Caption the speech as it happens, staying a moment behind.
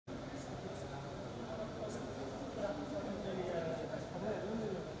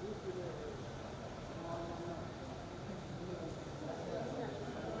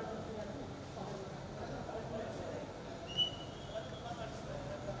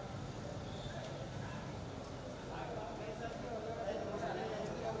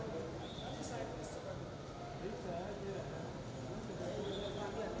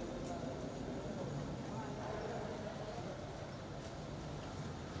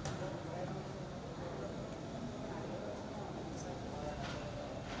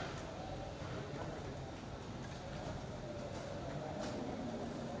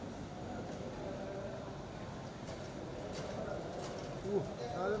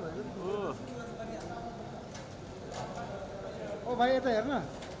ओ भाइ यता हेर्न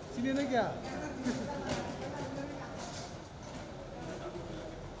चिनेन क्या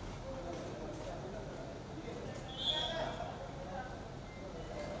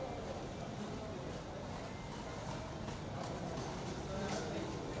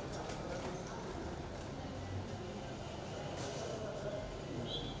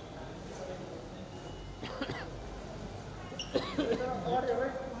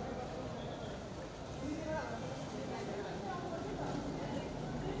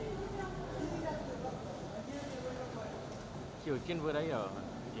Kian vừa đấy ở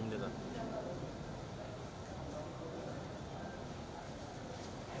im được rồi.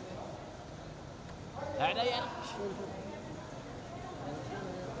 Đây đây anh.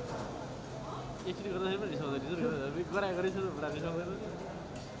 एकचोटि गर्दा पनि रिसाउँछ गराएको रहेछ पुरा रिसाउँदैन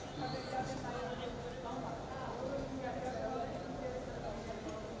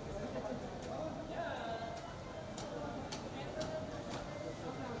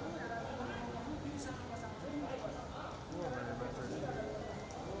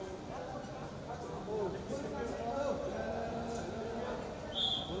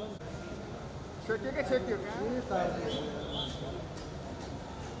छेक्यो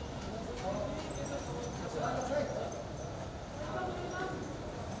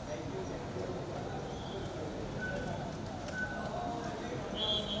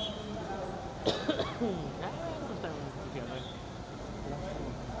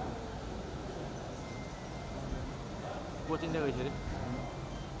कोचिङ दिएको छ रे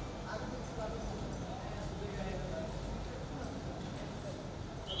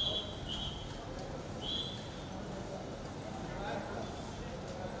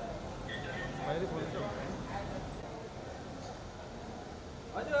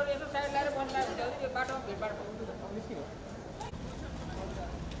हजुर यसो साइड लाएर बन्द लाग्छ बाटो भिडबाट निस्किनु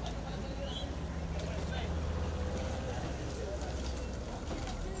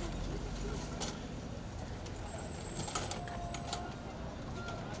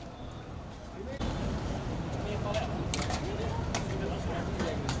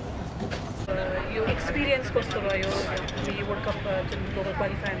यो एक्सपिरियन्स कस्तो रह्यो यो वर्ल्ड कप जुन ग्लोबल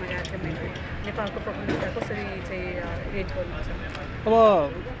क्वालिफायरमा गएको थियो मैले नेपालको पर्फर्मेन्सलाई कसरी चाहिँ रेट गर्नुहुन्छ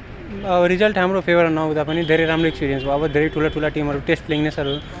अब रिजल्ट हाम्रो फेभर नहुँदा पनि धेरै राम्रो एक्सपिरियन्स भयो अब धेरै ठुला टिमहरू टेस्ट प्लेइङ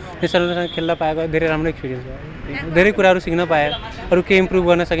नेसनलसँग खेल्न पाएको धेरै राम्रो एक्सपिरियन्स भयो धेरै कुराहरू सिक्न पाए अरू के इम्प्रुभ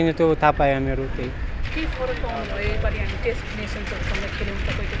गर्न सकिन्छ त्यो थाहा पायो हामीहरू के फरक पाउनुभयो योपालि हामी टेस्ट नेसन्सहरूसँग खेल्यौँ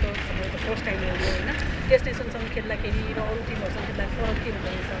तपाईँको त फर्स्ट टाइम हो होइन टेस्ट नेसनसँग खेल्दाखेरि र अरू टिमहरूसँग खेल्दा फरक के हुँदो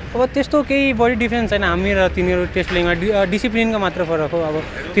अब त्यस्तो केही बढी डिफ्रेन्स छैन हामी र तिनीहरू टेस्ट प्लेइङमा डिसिप्लिनको मात्र फरक हो अब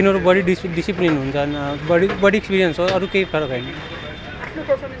तिनीहरू बढी डिसिप्लिन हुन्छन् बढी एक्सपिरियन्स हो अरू केही फरक होइन आफ्नो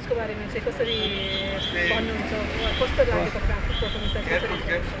पर्फर्मेन्सको बारेमा चाहिँ कसरी भन्नुहुन्छ कस्तो लाग्यो आफ्नो पर्फर्मेन्स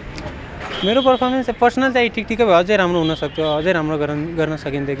मेरो पर्फर्मेन्स पर्सनल चाहिँ ठिकै भयो अझै राम्रो हुनसक्थ्यो अझै राम्रो गर्न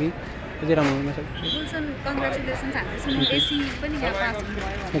सकिन्थ्यो कि अझै राम्रो हुनसक्थ्यो गुलसन कङ्ग्रेचुलेसन्स हामीले सुन्यौँ एसी पनि यहाँ पास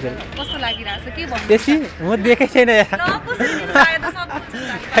हुनुभयो कस्तो लागिरहेछ के भन्नु एसी म देखेकै छैन यार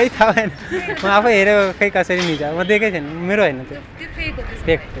खै थाहा भएन म आफै हेरेर खै कसरी निजा म देखेकै छैन मेरो होइन त्यो फेक हो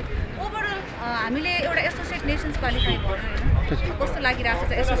फेक ओभरअल हामीले एउटा एसोसिएट नेसन्स क्वालिफाई भयो होइन कस्तो लागिरहेको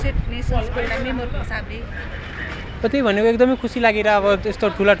छ एसोसिएट नेसन्सको एउटा मेम्बरको हिसाबले त्यही भनेको एकदमै खुसी लागिरहेको अब त्यस्तो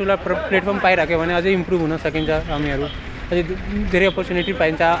ठुला प्लेटफर्म पाइराख्यो भने अझै इम्प्रुभ हुन सकिन्छ हामीहरू अझै धेरै अपर्च्युनिटी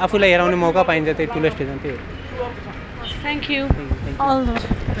पाइन्छ आफूलाई हेराउने मौका पाइन्छ त्यही ठुलो स्टेजमा त्यही हो Thank you. All those.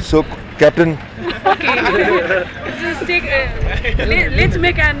 So, Captain. Okay. Just take. Let's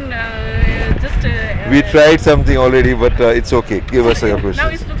make an just. We tried something already, but it's okay. Give us your question. Now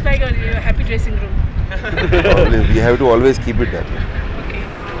it looks like a happy dressing room. We have to always keep it that way. Okay.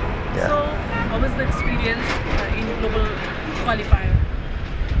 Yeah. So, how was the experience in global qualifier?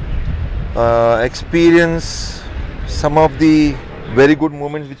 Experience some of the very good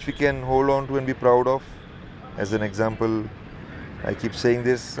moments which we can hold on to and be proud of. As an example, I keep saying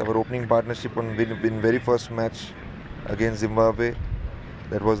this, our opening partnership on very first match against Zimbabwe,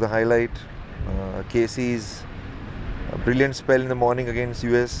 that was the highlight. Casey's brilliant spell in the morning against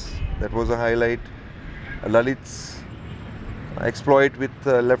US, that was a highlight. Lalit's exploit with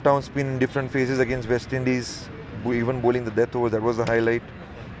left arm spin in different phases against West Indies, even bowling the death overs, that was the highlight.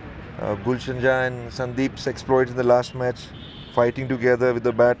 Gulshanja and Sandeep's exploits in the last match, fighting together with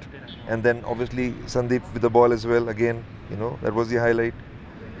the bat, and then obviously Sandeep with the ball as well, again, you know, that was the highlight.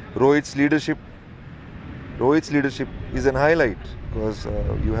 Rohit's leadership is an highlight, because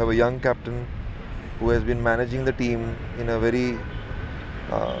you have a young captain who has been managing the team in a very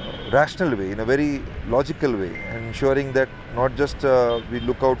rational way, in a very logical way, and ensuring that not just we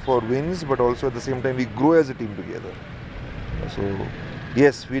look out for wins, but also at the same time we grow as a team together. So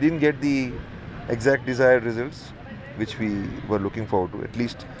yes, we didn't get the exact desired results which we were looking forward to. At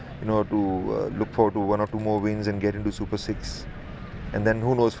least, to look forward to 1 or 2 more wins and get into Super 6, and then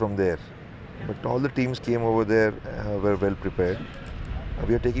who knows from there. But all the teams came over there, were well prepared.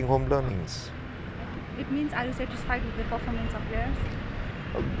 We are taking home learnings. It means, are you satisfied with the performance of players?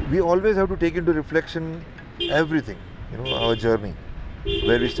 We always have to take into reflection everything, our journey,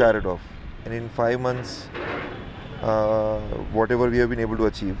 where we started off, and in 5 months, whatever we have been able to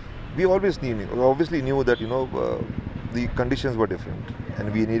achieve. We obviously knew that the conditions were different,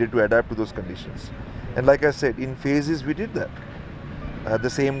 and we needed to adapt to those conditions. And like I said, in phases we did that. At the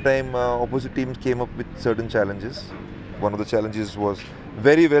same time, opposite teams came up with certain challenges. One of the challenges was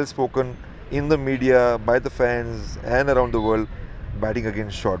very well spoken in the media, by the fans and around the world, batting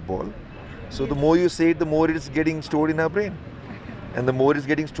against short ball. So the more you say it, the more it's getting stored in our brain, and the more it's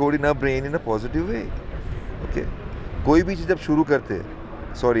getting stored in our brain in a positive way. Okay. कोई भी चीज़ जब शुरू करते हैं,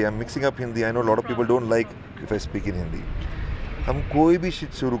 sorry, I'm mixing up Hindi. I know a lot of people don't like if I speak in Hindi. हम कोई भी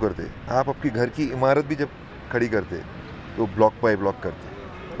चीज़ शुरू करते, आप आपके घर की इमारत भी जब खड़ी करते, तो ब्लॉक बाय ब्लॉक करते,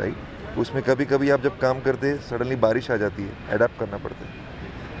 राइट? उसमें कभी कभी आप जब काम करते, सडनली बारिश आ जाती है, अडेप्ट करना पड़ता है.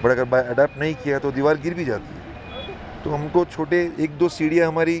 बट अगर अडेप्ट नहीं किया तो दीवार गिर भी जाती है. तो हमको छोटे 1-2 सीढ़ियाँ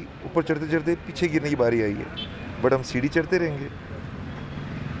हमारी ऊपर चढ़ते चढ़ते पीछे गिरने की बारी आई है, बट हम सीढ़ी चढ़ते रहेंगे.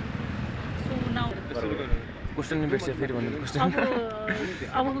 क्वेश्चन भेट्छ फेरि भन्नु क्वेश्चन.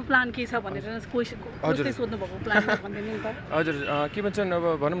 अबको प्लान के छ भनेर कोही सोध्नु भएको प्लान भन्दैन नि त. हजुर के भन्छन् अब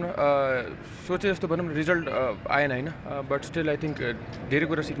भनौँ न सोचे जस्तो भनौँ न रिजल्ट आएन होइन, बट स्टिल आई थिङ्क धेरै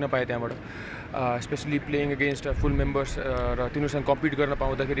कुरा सिक्न पाएँ त्यहाँबाट. स्पेसली प्लेइङ अगेन्स्ट फुल मेम्बर्स र तिनीहरूसँग कम्पिट गर्न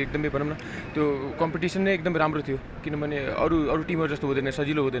पाउँदाखेरि एकदमै भनौँ न त्यो कम्पिटिसन नै एकदम राम्रो थियो. किनभने अरू टिमहरू जस्तो हुँदैन,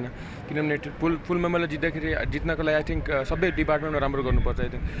 सजिलो हुँदैन. किनभने फुल मेम्बरलाई जित्नको लागि आई थिङ्क सबै डिपार्टमेन्टमा राम्रो गर्नुपर्छ. I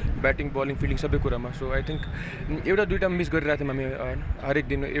think batting, bowling, fielding सबै कुरामा. सो आई थिङ्क एउटा दुईवटा मिस गरिरहेको थियौँ हामी हरेक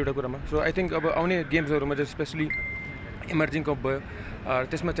दिन एउटा कुरामा. सो आई थिङ्क अब आउने गेम्सहरूमा चाहिँ स्पेसली इमर्जिङ कप भयो,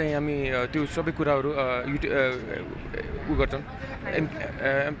 त्यसमा चाहिँ हामी त्यो सबै कुराहरू उ गर्छौँ,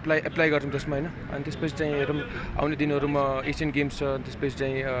 एप्लाई गर्छौँ त्यसमा होइन. अनि त्यसपछि चाहिँ हेरौँ आउने दिनहरूमा एसियन गेम्स छ, त्यसपछि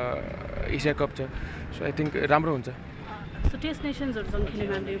चाहिँ एसिया कप छ. सो आई थिङ्क राम्रो हुन्छ. सो टेस्ट नेसन्सहरूसँग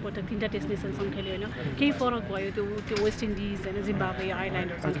खेल्यौँ हामीले, यो पटक 3टा टेस्ट नेसनसँग खेल्यो होइन. केही फरक भयो त्यो वेस्ट इन्डिज होइन, जिम्बाब्वे,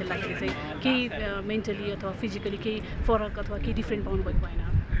 आयरल्यान्डहरूसँग खेल्दाखेरि चाहिँ केही मेन्टली अथवा फिजिकली केही फरक अथवा केही डिफ्रेन्ट पाउनुभएको भएन?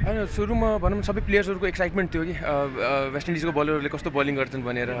 होइन, सुरुमा भनौँ सबै प्लेयर्सहरूको एक्साइटमेन्ट थियो कि वेस्ट इन्डिजको बलरहरूले कस्तो बलिङ गर्छन्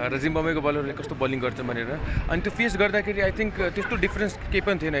भनेर र जिम्बाब्वेको बलरहरूले कस्तो बलिङ गर्छन् भनेर. अनि त्यो फेस गर्दाखेरि आई थिङ्क त्यस्तो डिफ्रेन्स केही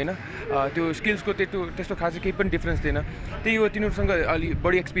पनि थिएन होइन. त्यो स्किल्सको त्यस्तो खासै केही पनि डिफ्रेन्स थिएन. त्यही हो, तिनीहरूसँग अलि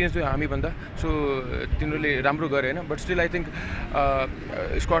बढी एक्सपिरियन्स थियो हामीभन्दा. सो तिनीहरूले राम्रो गरे होइन. बट स्टिल आई थिङ्क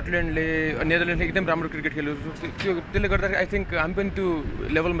स्कटल्यान्डले, नेदरल्यान्डले एकदम राम्रो क्रिकेट खेल्यो. त्यसले गर्दाखेरि आई थिङ्क हामी पनि त्यो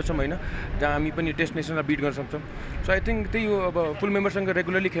लेभलमा छौँ होइन, जहाँ हामी पनि टेस्ट नेसनलाई बिट गर्न सक्छौँ. सो आई थिङ्क त्यही हो, अब फुल मेम्बरसँग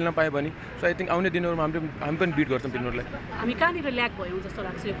रेगुलरली खेल्न पायो भने सो आई थिङ्क आउने दिनहरूमा हामी पनि बिट गर्छौँ तिनीहरूलाई. हामी कहाँनिर ल्याक भयौँ जस्तो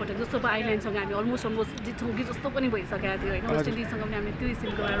लाग्छ यो पटक? जस्तो अब आइल्यान्डसँग हामी अलमोस्ट जित्छौँ कि जस्तो पनि भइसकेको थियो होइन. वेस्ट इन्डिजसँग पनि हामी त्यो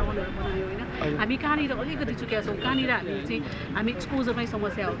किसिमको रनहरू बनायौँ होइन. हामी कहाँनिर अलिकति चुकेका छौँ, कहाँनिर हामी एक्सपोजरमै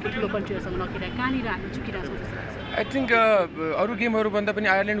समस्या हो कि ठुलो कन्ट्रीहरूसँग नखेल्दा कहाँनिर हामी चुकिरहेको छौँ जस्तो लाग्छ? आई थिङ्क अरू गेमहरूभन्दा पनि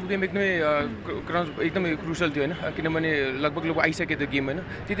आयरल्यान्डको गेम एकदमै क्रुसल थियो होइन. किनभने लगभग आइसक्यो त्यो गेम होइन.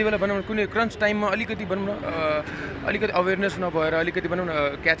 त्यति बेला भनौँ न कुनै क्रन्च टाइममा अलिकति भनौँ न अलिकति अवेरनेस नभएर, अलिकति भनौँ न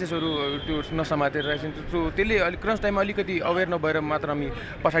क्याचेसहरू त्यो नसमातेर, सो त्यसले क्रन्च टाइममा अलिकति अवेर नभएर मात्र हामी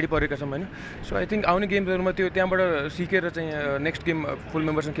पछाडि परेका छौँ होइन. सो आई थिङ्क आउने गेम्सहरूमा त्यहाँबाट सिकेर चाहिँ नेक्स्ट गेम फुल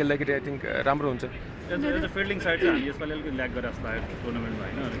मेम्बरसँग खेल्दाखेरि आई थिङ्क राम्रो हुन्छ. फिल्डिङ साइड चाहिँ हामी यसपालि अलिकति ल्याक गरेर जस्तो लाग्यो टुर्नामेन्टमा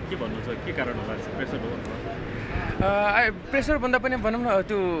होइन. के भन्नु छ, के कारण होला? प्रेसर हो? प्रेसर भन्दा पनि भनौँ न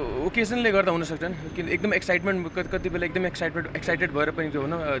त्यो ओकेजनले गर्दा हुनसक्छ नि. किन एकदम एक्साइटमेन्ट कति बेला एकदम एक्साइटेड भएर पनि त्यो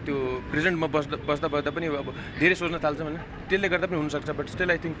होइन त्यो प्रेजेन्टमा बस्दा पनि अब धेरै सोच्न थाल्छौँ होइन. त्यसले गर्दा पनि हुनसक्छ. But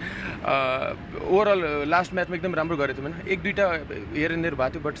still I think overall last म्याचमा एकदम राम्रो गरेको थियौँ होइन. 1-2टा हेर एन्ड भएको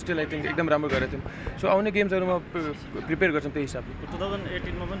थियो, बट स्टिल आई थिङ्क एकदम राम्रो गरेको थियौँ. सो आउने गेम्सहरूमा प्रिपेयर गर्छौँ त्यही हिसाबले.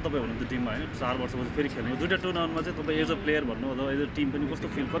 2018मा पनि तपाईँ हुनुहुन्थ्यो टिममा होइन, 4 वर्षपछि फेरि खेल्नु. 2टा टुर्नामेन्टमा चाहिँ तपाईँ एज अ प्लेयर भन्नु अथवा एज अ टिम पनि कस्तो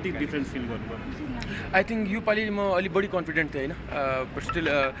कति डिफ्रेन्स फिल गर्नुभयो? आई थिङ्क योपालि म अलिक बढी कन्फिडेन्ट थिएँ होइन. बट स्टिल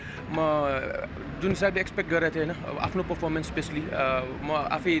म जुन हिसाबले एक्सपेक्ट गरेको थिएँ होइन, आफ्नो पर्फर्मेन्स स्पेसली म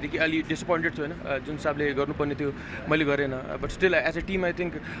आफैदेखि अलि डिसपोइन्टेड छु होइन. जुन हिसाबले गर्नुपर्ने थियो मैले गरेन. But still as a team I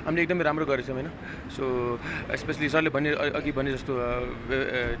think हामीले एकदमै राम्रो गरेछौँ होइन. सो स्पेसली सरले अघि भने जस्तो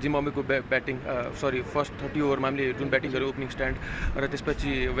जिम्बाब्वेको ब्याटिङ फर्स्ट 30 ओभरमा हामीले जुन ब्याटिङ गऱ्यौँ, ओपनिङ स्ट्यान्ड, र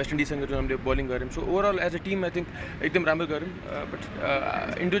त्यसपछि वेस्ट इन्डिजसँग जुन हामीले बलिङ गऱ्यौँ. So overall as a team I think एकदम राम्रो गऱ्यौँ. बट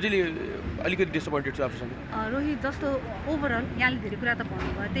इन्डिभिजुअली अलिकति डिसपोइन्टेड छु आफूसँग. रोहित, जस्तो ओभरअल यहाँले धेरै कुरा त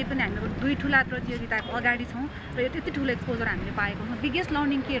भन्नुभयो, त्यही पनि हामी 2 ठुला प्रतियोगिताको अगाडि छौँ र यो त्यति ठुलो एक्सपोजर हामीले पाएको छौँ. बिगेस्ट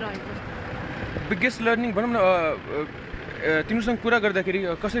लर्निङ के रहेको? बिगेस्ट लर्निङ भनौँ न तिनीहरूसँग कुरा गर्दाखेरि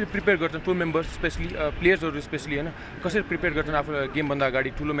कसरी प्रिपेयर गर्छन् फुल मेम्बर्स स्पेसली प्लेयर्सहरू स्पेसली होइन कसरी प्रिपेयर गर्छन् आफूलाई गेमभन्दा अगाडि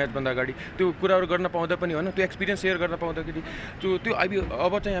ठुलो म्याचभन्दा अगाडि त्यो कुराहरू गर्न पाउँदा पनि होइन त्यो एक्सपिरियन्स सेयर गर्न पाउँदाखेरि त्यो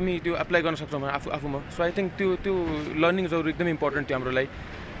अब चाहिँ हामी त्यो एप्लाई गर्न सक्छौँ आफूमा सो आई थिङ्क त्यो लर्निङ्सहरू एकदमै इम्पोर्टेन्ट थियो हाम्रो लागि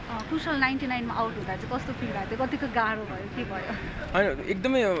कुशल 99 मा आउट हुँदा चाहिँ कस्तो फिल भएको थियो कतिको गाह्रो भयो के भयो होइन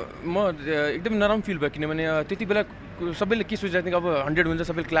एकदमै नराम्रो फिल भयो किनभने त्यति बेला सबैले के सोचिरहेको थियो अब 100 हुन्छ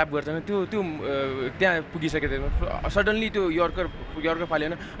सबैले क्ल्याप गर्छ त्यो त्यहाँ पुगिसकेको थिएन सडन्ली त्यो यर्कर फाल्यो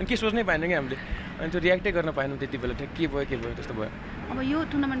होइन अनि के सोच्नै पाएन कि हामीले अनि त्यो रियाक्टै गर्न पाएनौँ त्यति बेला के भयो त्यस्तो भयो अब यो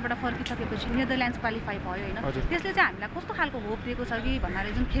टुर्नामेन्टबाट फर्किसकेपछि नेदरल्यान्ड्स क्वालिफाई भयो होइन त्यसले चाहिँ हामीलाई कस्तो खालको होप दिएको छ कि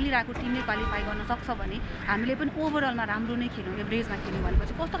भन्नाले जुन खेलिरहेको टिमले क्वालिफाई गर्न सक्छ भने हामीले पनि ओभरअलमा राम्रो नै खेल्यौँ एभरेजमा खेल्यौँ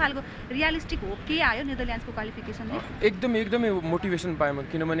भनेपछि कस्तो खालको रियलिस्टिक होप के आयो नेदरल्यान्ड्सको क्वालिफिकेसनले एकदमै मोटिभेसन पाएँ म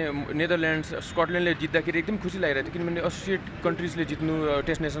किनभने नेदरल्यान्ड्स स्कटल्यान्डले जित्दाखेरि एकदम खुसी लागिरहेको थियो किनभने एसोसिएट कन्ट्रिजले जित्नु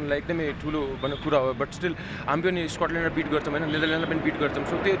टेस्ट नेसनलाई एकदमै ठुलो कुरा हो बट स्टिल हामी पनि स्कटल्यान्डलाई बिट गर्छौँ होइन नेदरल्यान्डलाई पनि बिट गर्छौँ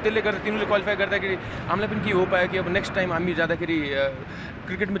सो त्यसले गर्दा तिनीहरूले क्वालिफाई गर्दाखेरि हामीलाई पनि के होप आयो कि अब नेक्स्ट टाइम हामी जाँदाखेरि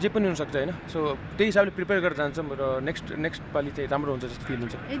क्रिकेटमा जे पनि हुनसक्छ होइन सो त्यही हिसाबले प्रिपेयर गरेर जान्छौँ र नेक्स्ट पालि चाहिँ राम्रो हुन्छ जस्तो फिल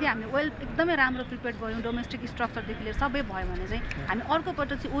हुन्छ यदि हामी एकदमै राम्रो प्रिपेयर गऱ्यौँ डोमेस्टिक स्ट्रक्चरदेखि लिएर सबै भयो भने चाहिँ हामी अर्कोपल्ट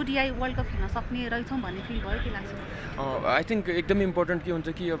चाहिँ ओडिआई वर्ल्ड कप खेल्न सक्ने रहेछौँ भन्ने फिल भयो के लाग्छ आई थिङ्क एकदमै इम्पोर्टेन्ट के हुन्छ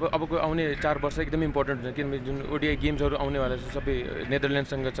कि अबको आउने 4 वर्ष एकदमै इम्पोर्टेन्ट हुन्छ किनभने जुन ओडिआई गेम्सहरू आउनेवाला छ सबै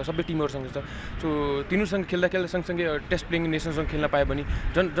नेदरल्यान्डसँग छ सबै टिमहरूसँग छ सो तिनीहरूसँग खेल्दा सँगसँगै टेस्ट प्लेइङ नेसनसँग खेल्न पायो भने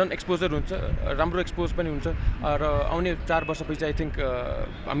झन् एक्सपोजर हुन्छ राम्रो एक्सपोज पनि हुन्छ र आउने 4 वर्षपछि आई थिङ्क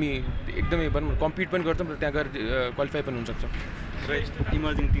हामी एकदमै भनौँ कम्पिट पनि गर्छौँ र त्यहाँ गएर क्वालिफाई पनि हुनसक्छौँ र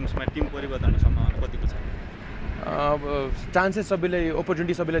इमर्जिङ टिम्समा टिम परिवर्तनको सम्भावना कतिको छ चान्सेस सबैलाई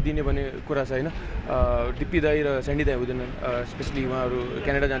अपर्च्युनिटी सबैलाई दिने भन्ने कुरा छ होइन डिप्पी दाई र स्यान्डी दाई हुँदैनन् स्पेसली उहाँहरू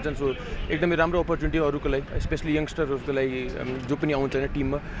क्यानाडा जान्छन् सो एकदमै राम्रो अपर्च्युनिटी अरूको लागि स्पेसली यङ्स्टरहरूको लागि जो पनि आउँछ होइन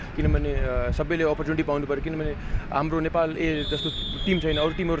टिममा किनभने सबैले अपर्च्युनिटी पाउनु पऱ्यो किनभने हाम्रो नेपाल जस्तो टिम छैन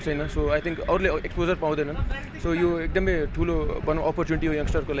अरू टिमहरू छैन सो आई थिङ्क अरूले एक्सपोजर पाउँदैनन् सो यो एकदमै ठुलो भनौँ अपर्च्युनिटी हो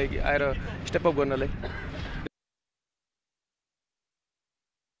यङ्स्टरको लागि आएर स्टेप अप गर्नलाई